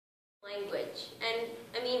language. And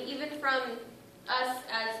I mean, even from us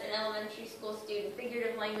as an elementary school student,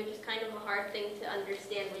 figurative language is kind of a hard thing to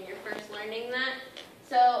understand when you're first learning that.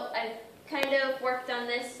 So I kind of worked on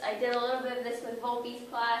this. I did a little bit of this with Volpe's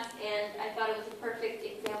class, and I thought it was a perfect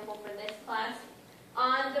example for this class.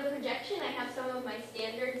 On the projection, I have some of my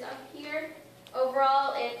standards up here.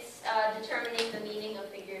 Overall, it's determining the meaning of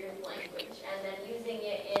figurative language and then using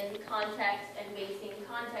it in context and basing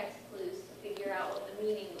context clues to figure out what the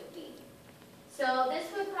meaning would be. So this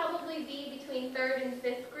would probably be between 3rd and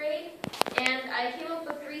 5th grade, and I came up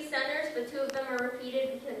with 3 centers, but 2 of them are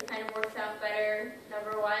repeated because it kind of works out better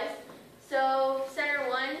number-wise. So center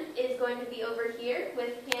 1 is going to be over here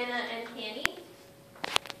with Hannah and Hanny,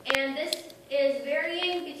 and this is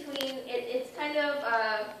varying between, it's kind of,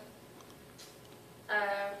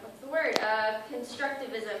 what's the word,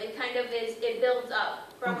 constructivism. It kind of is, it builds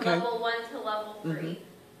up from level 1 to level 3. Mm-hmm.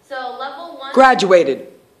 So level 1...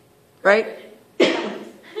 Graduated, right?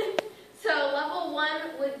 So level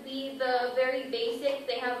 1 would be the very basic.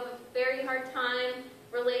 They have a very hard time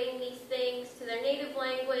relating these things to their native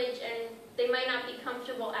language, and they might not be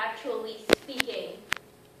comfortable actually speaking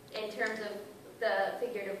in terms of the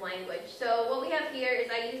figurative language. So what we have here is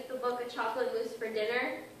I used the book A Chocolate Mousse for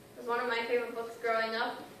Dinner. It was one of my favorite books growing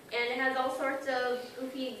up, and it has all sorts of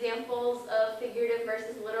goofy examples of figurative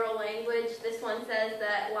versus literal language. This one says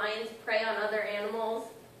that lions prey on other animals.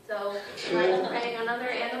 So lions preying on other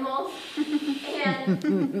animals.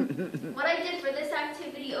 And what I did for this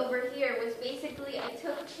activity over here was basically I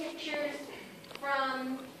took pictures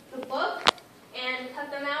from the book and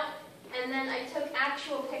cut them out, and then I took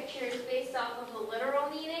actual pictures based off of the literal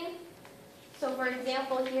meaning. So for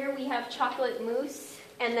example, here we have chocolate mousse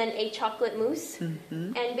and then a chocolate mousse.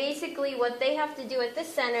 Mm-hmm. And basically what they have to do at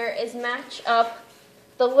this center is match up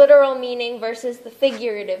the literal meaning versus the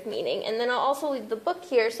figurative meaning. And then I'll also leave the book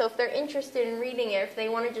here, so if they're interested in reading it, if they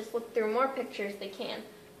want to just look through more pictures, they can.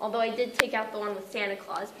 Although I did take out the one with Santa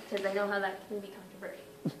Claus because I know how that can be controversial.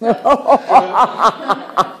 So,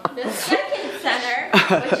 the second center,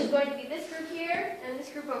 which is going to be this group here and this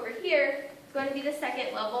group over here, is going to be the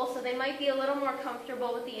second level, so they might be a little more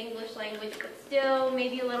comfortable with the English language, but still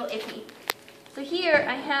maybe a little iffy. So here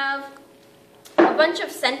I have a bunch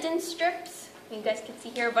of sentence strips. You guys can see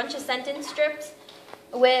here a bunch of sentence strips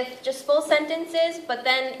with just full sentences, but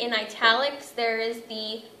then in italics there is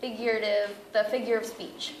the figure of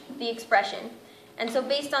speech, the expression. And so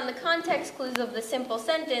based on the context clues of the simple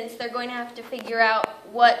sentence, they're going to have to figure out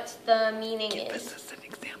what the meaning is. Give us an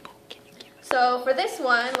example. Can you give us So for this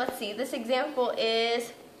one, let's see, this example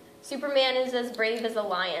is Superman is as brave as a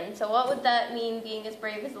lion. So what would that mean, being as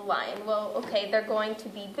brave as a lion? Well, okay, they're going to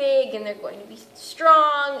be big, and they're going to be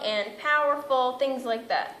strong and powerful, things like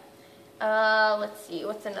that. Let's see,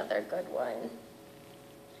 what's another good one?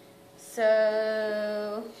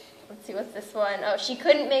 So, let's see, what's this one? Oh, she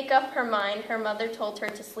couldn't make up her mind. Her mother told her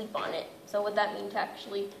to sleep on it. So would that mean to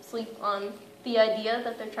actually sleep on the idea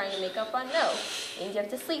that they're trying to make up on? No. It means you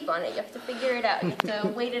have to sleep on it. You have to figure it out. You have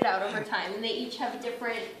to wait it out over time. And they each have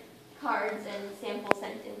different cards and sample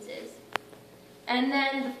sentences. And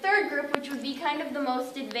then the third group, which would be kind of the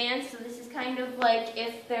most advanced, so this is kind of like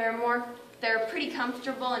if they're pretty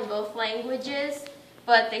comfortable in both languages,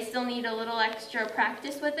 but they still need a little extra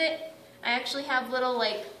practice with it. I actually have little,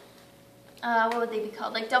 like, what would they be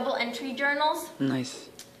called? Like double entry journals. Nice.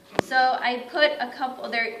 So I put a couple,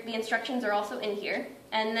 the instructions are also in here,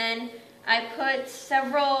 and then I put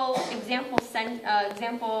several example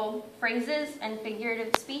phrases and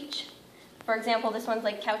figurative speech. For example, this one's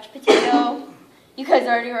like couch potato. You guys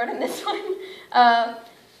already wrote in this one.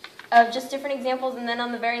 Just different examples, and then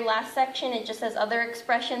on the very last section, it just says other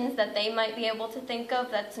expressions that they might be able to think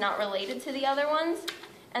of that's not related to the other ones.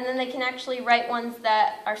 And then they can actually write ones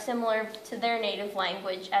that are similar to their native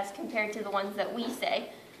language as compared to the ones that we say.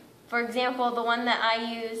 For example, the one that I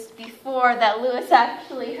used before that Lewis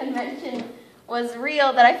actually had mentioned was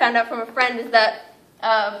real, that I found out from a friend, is that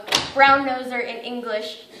brown noser in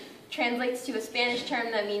English translates to a Spanish term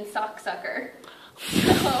that means sock sucker.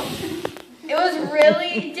 So it was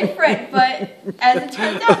really different, but as it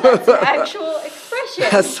turns out, that's an actual expression.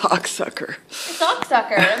 A sock sucker. A sock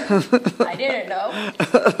sucker. I didn't know.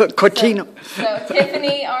 Cochino. So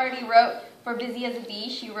Tiffany already wrote, for busy as a bee,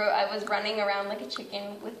 she wrote, I was running around like a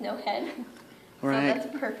chicken with no head. Right. So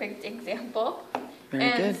that's a perfect example.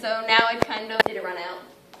 Very good. So now it kind of, did it run out?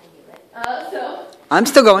 I knew it. So I'm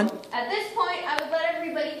still going. at this point, I would let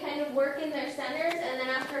everybody kind of work in their centers, and then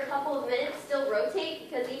after a couple of minutes, still rotate,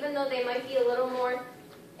 because even though they might be a little more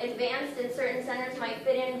advanced and certain centers might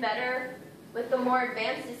fit in better with the more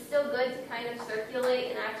advanced, it's still good to kind of circulate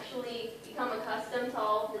and actually become accustomed to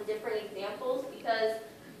all the different examples, because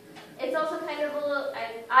it's also kind of a little,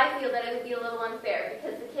 I feel that it would be a little unfair,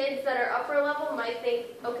 because the kids that are upper level might think,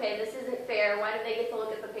 okay, this isn't fair, why do they get to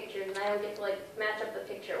look at the pictures and I don't get to like match up the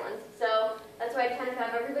picture ones? So that's why I tend to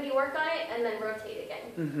have everybody work on it and then rotate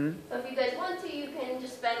again. Mm-hmm. So if you guys want to, you can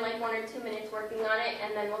just spend like 1 or 2 minutes working on it,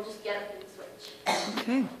 and then we'll just get up and switch.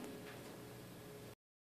 Okay.